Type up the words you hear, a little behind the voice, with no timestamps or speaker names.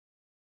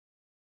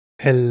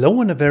Hello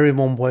and a very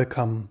warm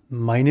welcome.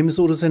 My name is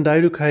Odo Sendai,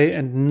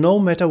 and no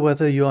matter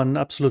whether you are an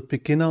absolute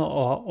beginner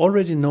or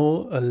already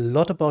know a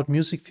lot about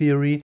music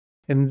theory,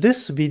 in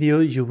this video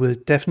you will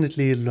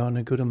definitely learn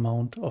a good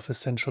amount of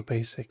essential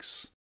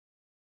basics.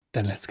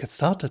 Then let's get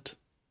started.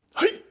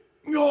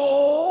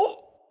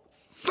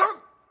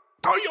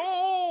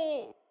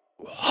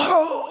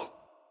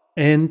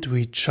 And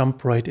we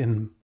jump right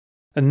in.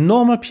 A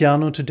normal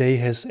piano today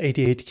has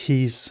 88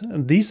 keys.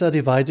 These are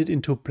divided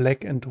into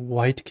black and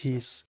white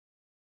keys.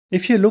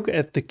 If you look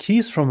at the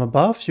keys from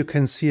above, you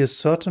can see a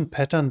certain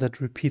pattern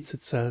that repeats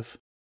itself.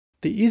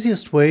 The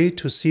easiest way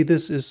to see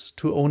this is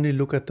to only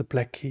look at the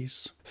black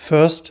keys.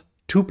 First,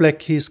 2 black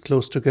keys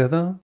close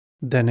together,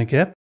 then a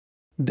gap,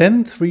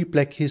 then 3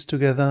 black keys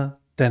together,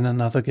 then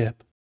another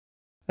gap.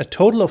 A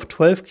total of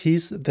 12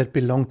 keys that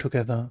belong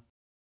together.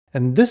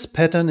 And this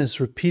pattern is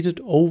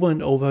repeated over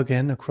and over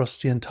again across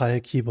the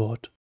entire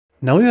keyboard.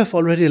 Now you have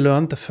already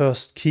learned the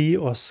first key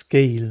or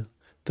scale,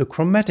 the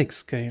chromatic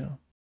scale.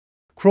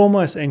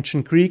 Chroma is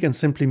ancient Greek and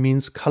simply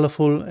means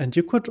colorful, and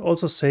you could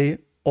also say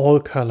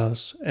all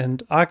colors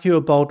and argue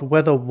about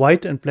whether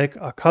white and black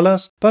are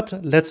colors, but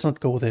let's not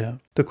go there.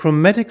 The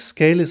chromatic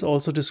scale is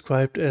also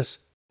described as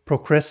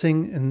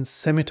progressing in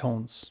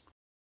semitones.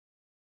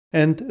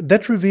 And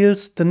that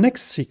reveals the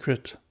next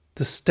secret.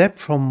 The step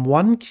from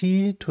one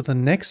key to the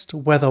next,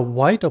 whether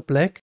white or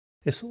black,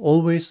 is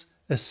always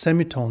a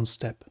semitone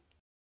step.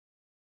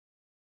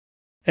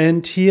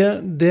 And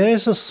here there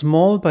is a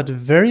small but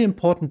very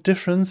important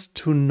difference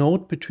to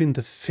note between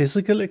the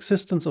physical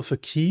existence of a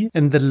key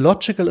and the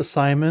logical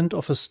assignment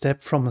of a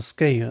step from a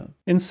scale.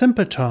 In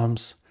simple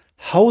terms,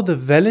 how the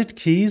valid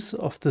keys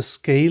of the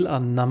scale are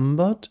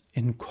numbered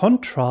in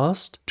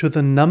contrast to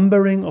the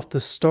numbering of the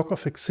stock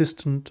of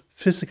existent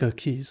physical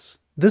keys.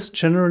 This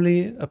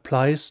generally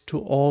applies to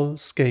all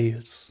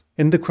scales.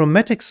 In the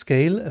chromatic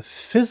scale, a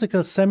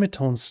physical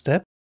semitone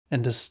step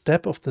and a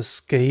step of the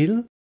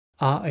scale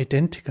are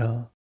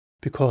identical,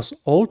 because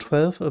all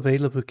 12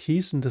 available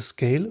keys in the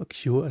scale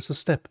occur as a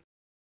step.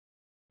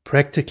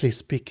 Practically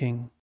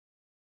speaking,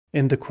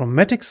 in the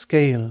chromatic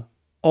scale,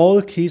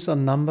 all keys are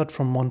numbered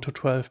from 1 to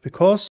 12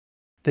 because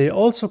they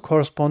also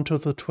correspond to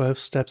the 12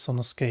 steps on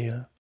a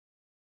scale.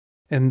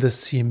 In the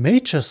C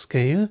major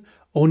scale,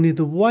 only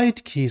the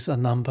white keys are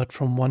numbered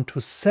from 1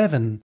 to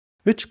 7,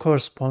 which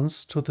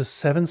corresponds to the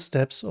 7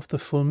 steps of the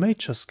full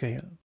major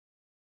scale.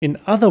 In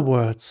other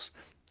words,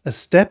 a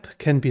step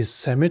can be a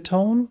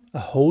semitone, a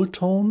whole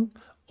tone,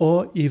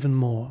 or even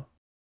more.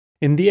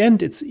 In the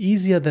end, it's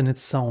easier than it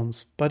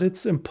sounds, but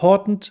it's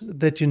important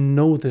that you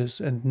know this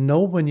and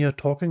know when you're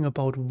talking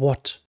about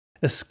what.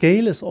 A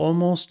scale is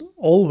almost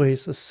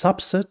always a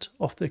subset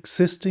of the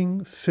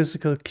existing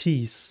physical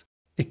keys,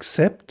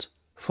 except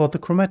for the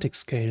chromatic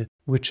scale,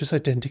 which is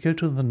identical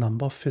to the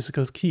number of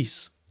physical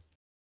keys.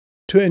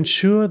 To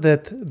ensure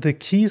that the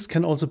keys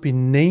can also be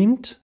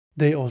named,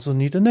 they also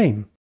need a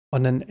name.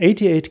 On an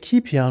 88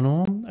 key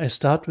piano, I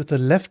start with the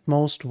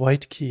leftmost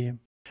white key.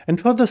 And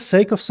for the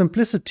sake of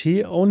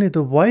simplicity, only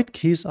the white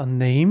keys are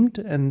named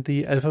and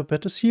the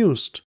alphabet is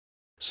used.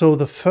 So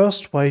the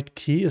first white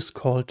key is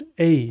called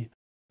A,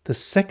 the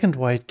second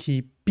white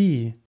key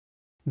B,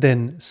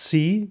 then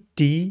C,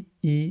 D,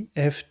 E,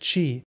 F,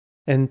 G,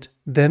 and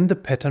then the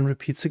pattern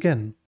repeats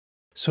again.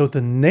 So the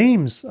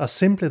names are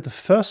simply the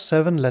first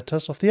 7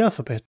 letters of the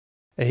alphabet,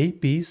 A,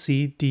 B,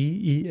 C,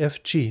 D, E,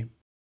 F, G.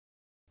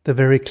 The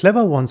very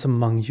clever ones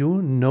among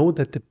you know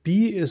that the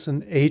B is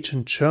an H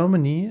in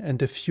Germany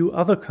and a few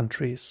other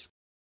countries.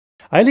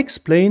 I'll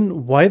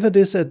explain why that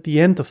is at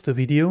the end of the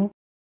video.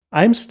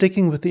 I'm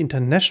sticking with the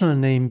international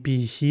name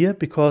B here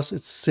because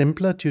it's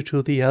simpler due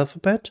to the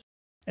alphabet,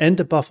 and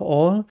above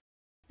all,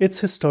 it's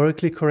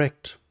historically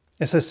correct.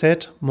 As I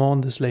said, more on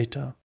this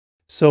later.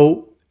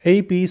 So A,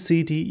 B,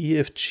 C, D, E,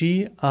 F,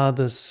 G are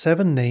the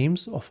 7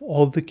 names of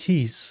all the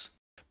keys.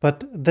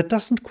 But that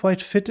doesn't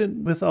quite fit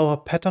in with our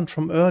pattern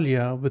from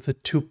earlier with the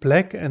 2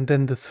 black and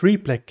then the 3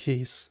 black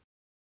keys.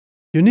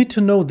 You need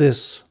to know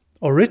this.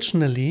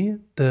 Originally,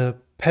 the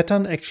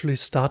pattern actually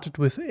started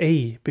with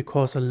A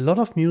because a lot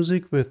of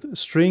music with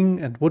string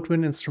and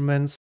woodwind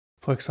instruments,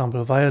 for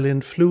example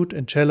violin, flute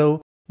and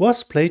cello,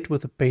 was played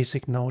with the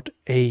basic note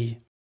A.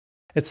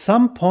 At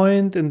some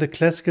point in the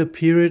classical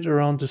period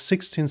around the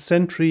 16th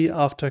century,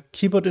 after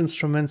keyboard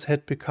instruments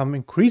had become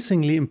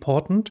increasingly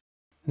important,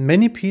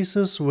 many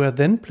pieces were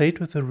then played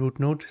with the root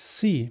note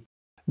C.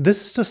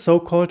 This is the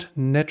so-called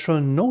natural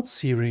note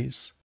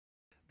series.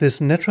 This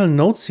natural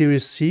note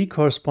series C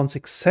corresponds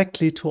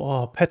exactly to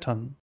our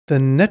pattern. The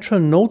natural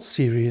note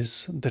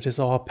series, that is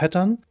our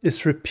pattern,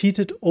 is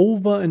repeated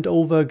over and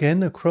over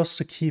again across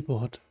the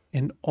keyboard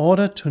in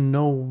order to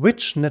know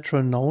which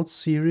natural note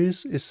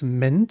series is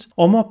meant,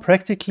 or more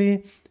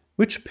practically,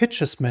 which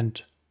pitch is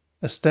meant.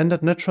 A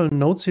standard natural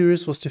note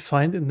series was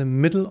defined in the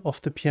middle of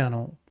the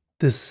piano.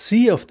 The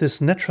C of this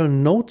natural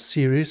note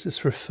series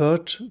is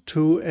referred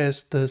to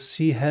as the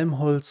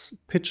C-Helmholtz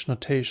pitch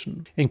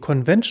notation. In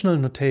conventional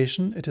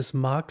notation, it is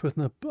marked with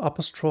an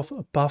apostrophe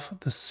above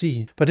the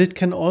C, but it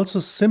can also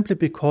simply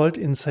be called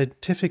in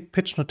scientific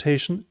pitch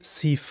notation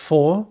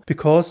C4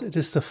 because it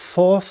is the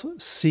fourth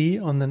C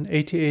on an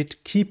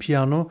 88 key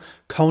piano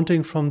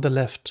counting from the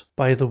left.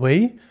 By the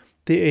way,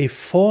 the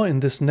A4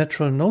 in this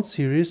natural note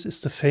series is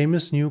the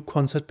famous new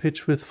concert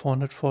pitch with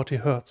 440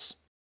 Hz.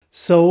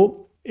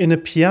 So, in a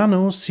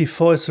piano,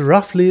 C4 is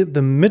roughly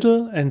the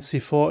middle and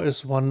C4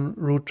 is one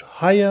root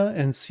higher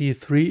and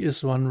C3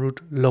 is one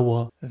root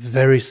lower.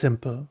 Very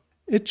simple.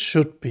 It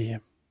should be.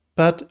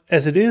 But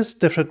as it is,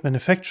 different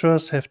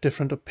manufacturers have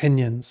different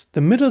opinions.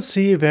 The middle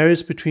C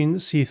varies between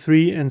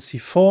C3 and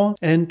C4,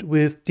 and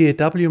with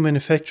DAW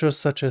manufacturers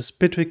such as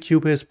Bitwig,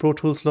 Cubase, Pro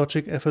Tools,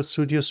 Logic, FL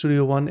Studio,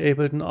 Studio One,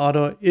 Ableton,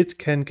 Ardor, it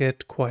can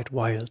get quite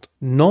wild.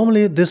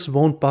 Normally this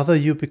won't bother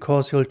you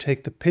because you'll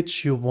take the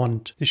pitch you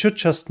want. You should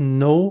just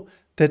know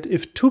that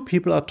if two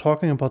people are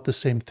talking about the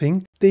same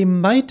thing, they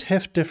might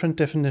have different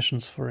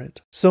definitions for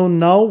it. So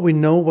now we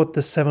know what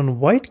the 7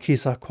 white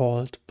keys are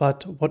called,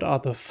 but what are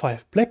the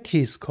 5 black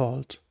keys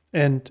called?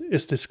 And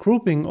is this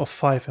grouping of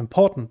 5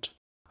 important?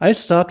 I'll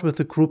start with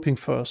the grouping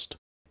first.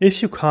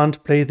 If you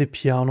can't play the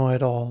piano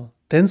at all,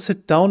 then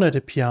sit down at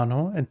a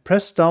piano and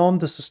press down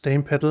the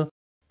sustain pedal,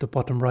 the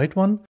bottom right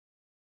one,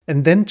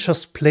 and then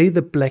just play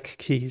the black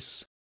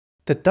keys.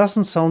 That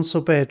doesn't sound so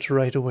bad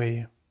right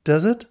away,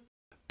 does it?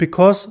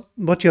 Because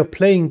what you're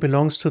playing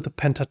belongs to the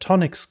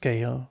pentatonic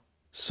scale.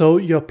 So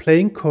you're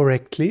playing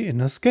correctly in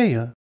a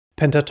scale.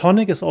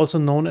 Pentatonic is also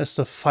known as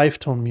the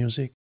 5-tone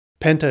music.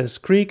 Penta is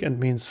Greek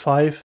and means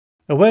 5.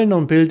 A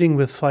well-known building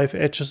with 5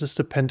 edges is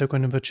the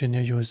Pentagon in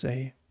Virginia,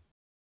 USA.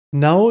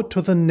 Now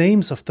to the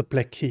names of the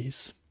black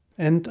keys.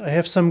 And I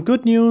have some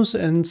good news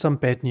and some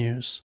bad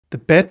news. The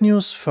bad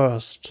news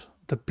first.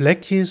 The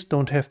black keys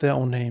don't have their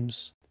own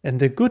names. And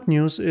the good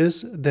news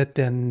is that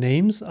their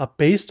names are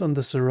based on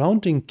the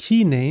surrounding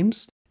key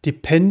names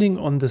depending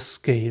on the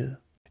scale.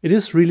 It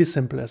is really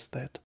simple as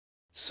that.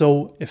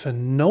 So if a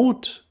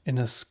note in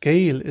a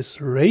scale is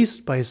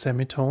raised by a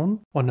semitone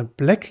on a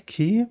black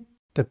key,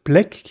 the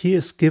black key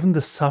is given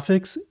the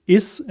suffix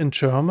is in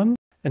German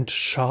and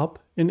sharp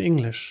in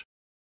English.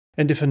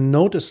 And if a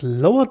note is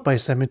lowered by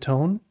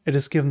semitone, it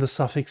is given the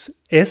suffix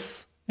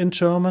s in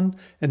German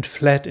and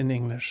flat in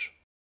English.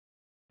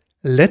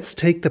 Let's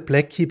take the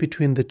black key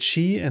between the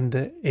G and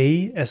the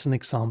A as an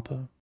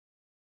example.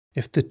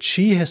 If the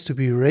G has to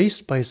be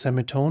raised by a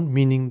semitone,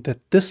 meaning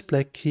that this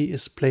black key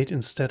is played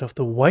instead of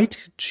the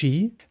white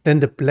G,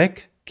 then the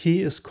black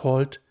key is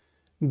called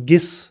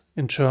Gis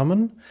in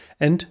German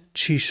and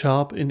G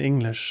sharp in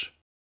English.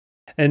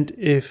 And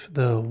if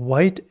the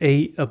white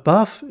A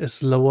above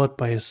is lowered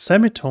by a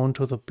semitone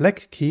to the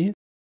black key,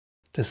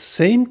 the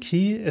same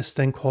key is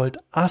then called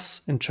As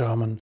in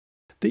German.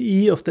 The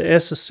E of the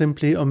S is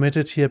simply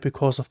omitted here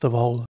because of the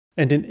vowel.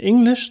 And in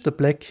English, the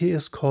black key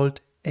is called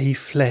A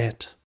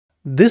flat.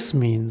 This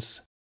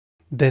means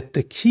that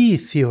the key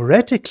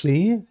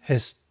theoretically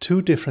has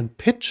 2 different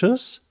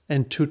pitches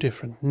and 2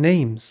 different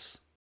names.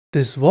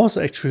 This was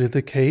actually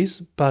the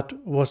case,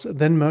 but was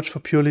then merged for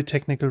purely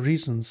technical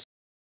reasons.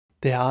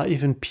 There are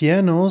even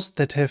pianos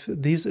that have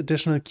these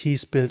additional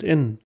keys built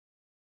in.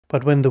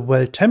 But when the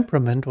well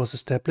temperament was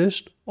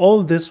established,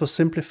 all this was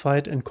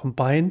simplified and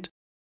combined.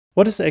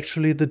 What is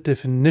actually the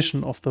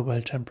definition of the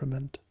well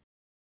temperament?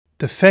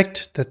 The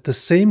fact that the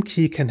same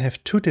key can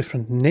have 2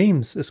 different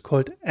names is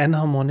called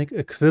enharmonic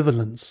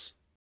equivalence.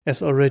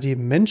 As already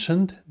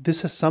mentioned,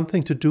 this has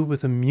something to do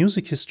with the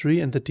music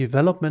history and the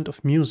development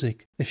of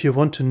music. If you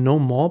want to know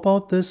more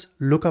about this,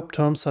 look up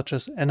terms such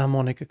as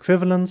enharmonic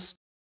equivalence,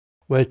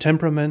 well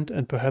temperament,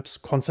 and perhaps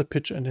concert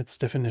pitch and its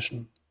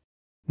definition.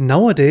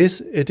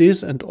 Nowadays, it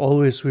is and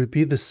always will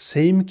be the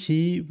same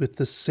key with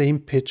the same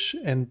pitch,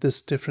 and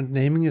this different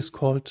naming is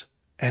called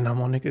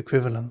enharmonic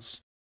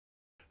equivalence.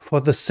 For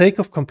the sake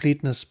of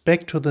completeness,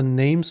 back to the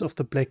names of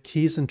the black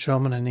keys in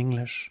German and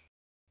English.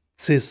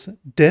 Cis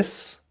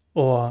Des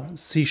or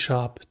C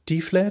sharp D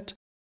flat,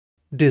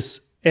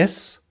 Dis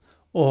S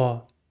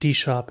or D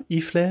sharp E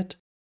flat,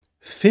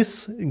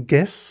 Fis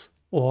Ges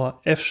or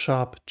F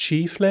sharp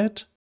G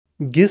flat,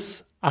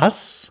 Gis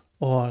As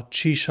or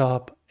G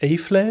sharp A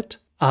flat,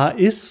 A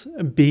is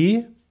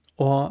B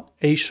or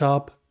A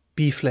sharp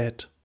B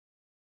flat.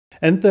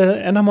 And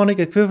the enharmonic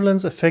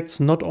equivalence affects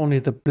not only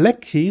the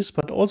black keys,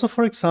 but also,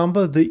 for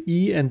example, the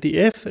E and the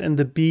F and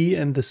the B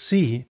and the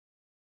C.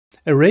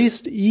 A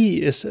raised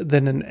E is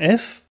then an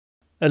F,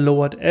 a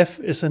lowered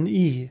F is an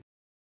E.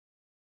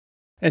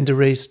 And a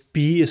raised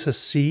B is a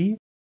C,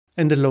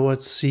 and a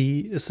lowered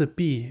C is a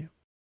B.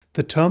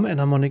 The term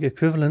enharmonic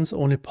equivalence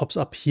only pops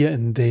up here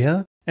and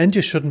there, and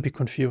you shouldn't be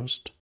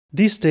confused.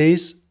 These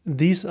days,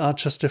 these are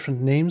just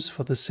different names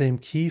for the same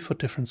key for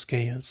different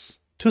scales.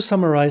 To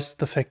summarize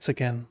the facts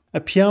again. A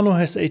piano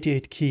has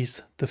 88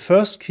 keys. The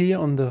first key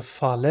on the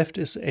far left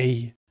is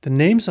A. The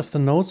names of the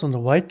notes on the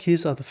white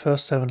keys are the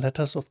first 7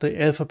 letters of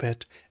the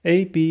alphabet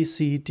A, B,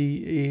 C, D,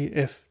 E,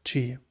 F,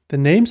 G. The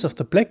names of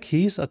the black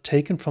keys are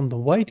taken from the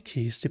white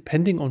keys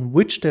depending on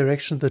which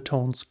direction the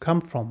tones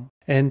come from.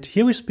 And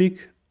here we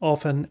speak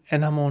of an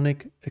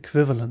enharmonic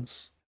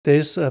equivalence. There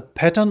is a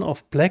pattern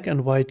of black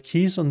and white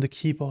keys on the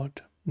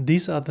keyboard.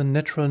 These are the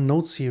natural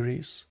note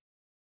series.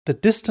 The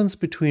distance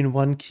between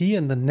one key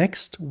and the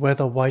next,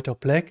 whether white or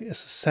black,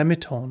 is a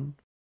semitone.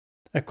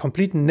 A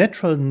complete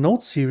natural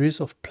note series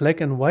of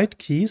black and white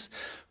keys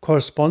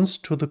corresponds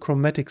to the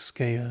chromatic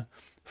scale,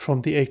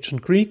 from the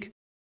ancient Greek,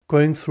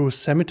 going through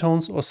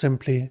semitones or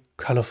simply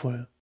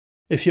colorful.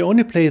 If you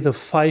only play the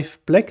 5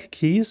 black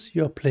keys,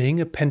 you are playing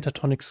a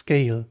pentatonic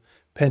scale.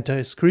 Penta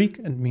is Greek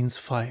and means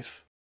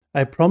 5.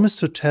 I promise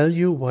to tell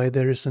you why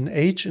there is an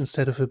H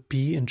instead of a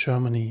B in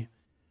Germany.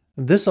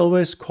 This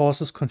always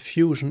causes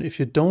confusion if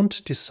you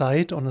don't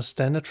decide on a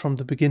standard from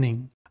the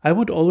beginning. I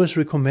would always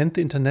recommend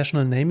the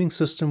international naming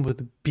system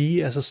with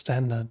B as a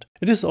standard.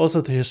 It is also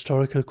the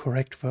historical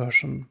correct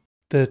version.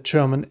 The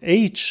German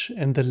H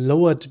and the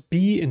lowered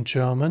B in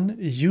German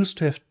used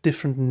to have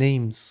different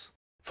names.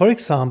 For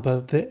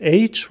example, the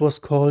H was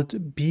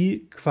called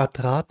B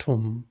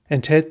quadratum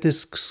and had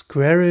this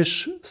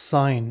squarish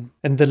sign,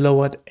 and the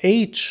lowered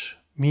H,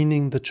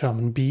 meaning the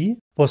German B,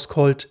 was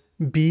called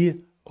B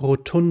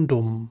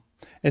rotundum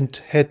and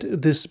had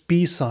this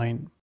B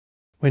sign.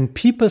 When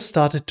people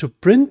started to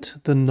print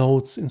the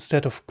notes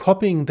instead of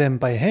copying them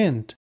by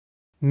hand,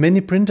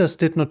 many printers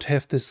did not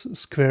have this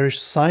squarish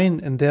sign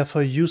and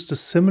therefore used a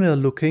similar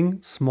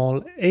looking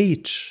small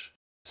h.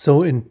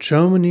 So in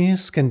Germany,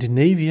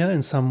 Scandinavia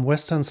and some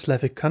Western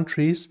Slavic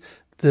countries,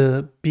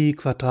 the B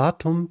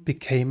quadratum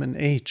became an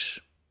H.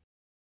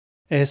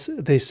 As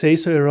they say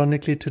so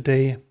ironically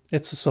today,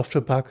 it's a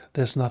software bug,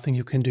 there's nothing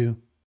you can do.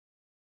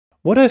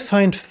 What I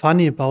find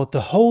funny about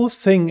the whole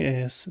thing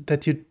is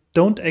that you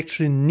don't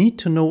actually need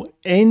to know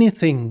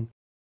anything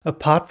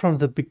apart from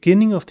the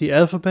beginning of the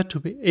alphabet to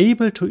be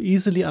able to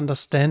easily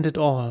understand it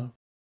all.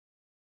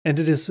 And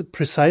it is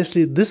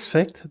precisely this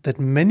fact that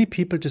many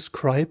people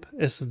describe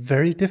as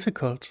very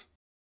difficult.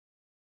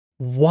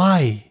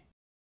 Why?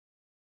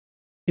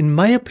 In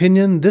my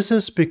opinion, this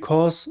is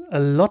because a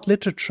lot of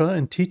literature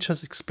and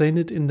teachers explain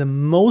it in the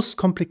most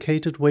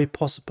complicated way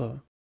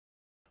possible.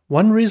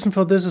 One reason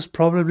for this is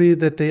probably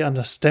that they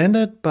understand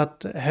it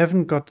but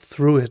haven't got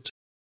through it,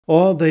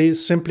 or they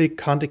simply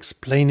can't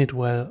explain it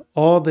well,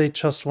 or they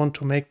just want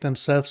to make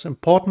themselves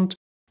important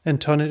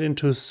and turn it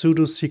into a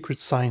pseudo-secret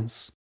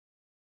science.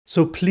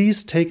 So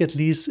please take at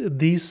least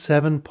these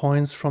 7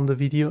 points from the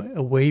video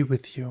away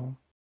with you.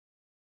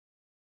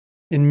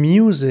 In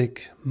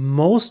music,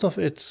 most of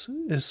it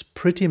is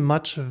pretty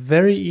much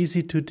very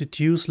easy to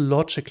deduce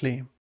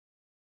logically.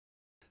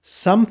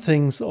 Some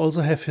things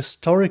also have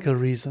historical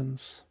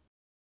reasons,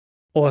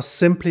 or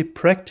simply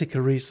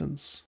practical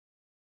reasons.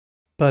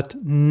 But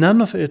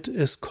none of it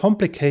is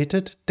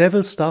complicated,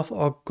 devil stuff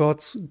or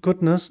God's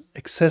goodness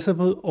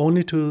accessible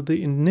only to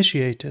the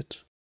initiated.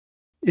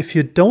 If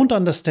you don't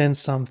understand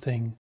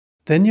something,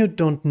 then you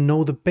don't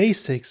know the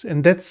basics,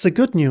 and that's the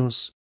good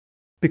news.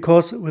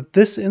 Because with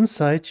this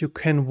insight, you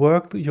can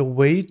work your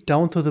way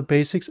down to the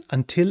basics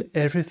until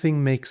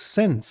everything makes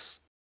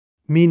sense.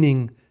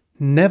 Meaning,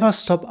 never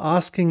stop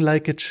asking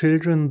like a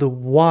children the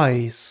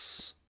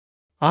whys.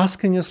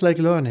 Asking is like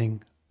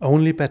learning,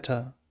 only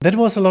better. That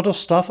was a lot of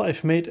stuff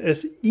I've made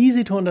as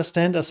easy to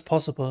understand as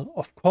possible.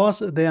 Of course,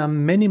 there are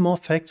many more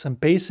facts and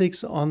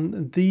basics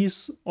on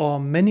these or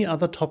many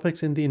other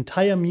topics in the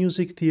entire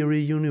music theory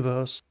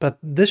universe, but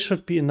this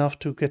should be enough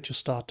to get you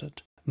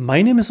started.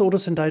 My name is Dort.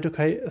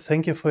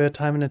 Thank you for your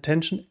time and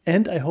attention,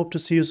 and I hope to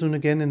see you soon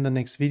again in the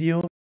next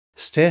video.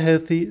 Stay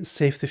healthy,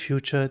 save the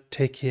future,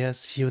 take care,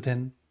 see you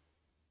then.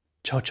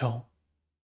 Ciao, ciao.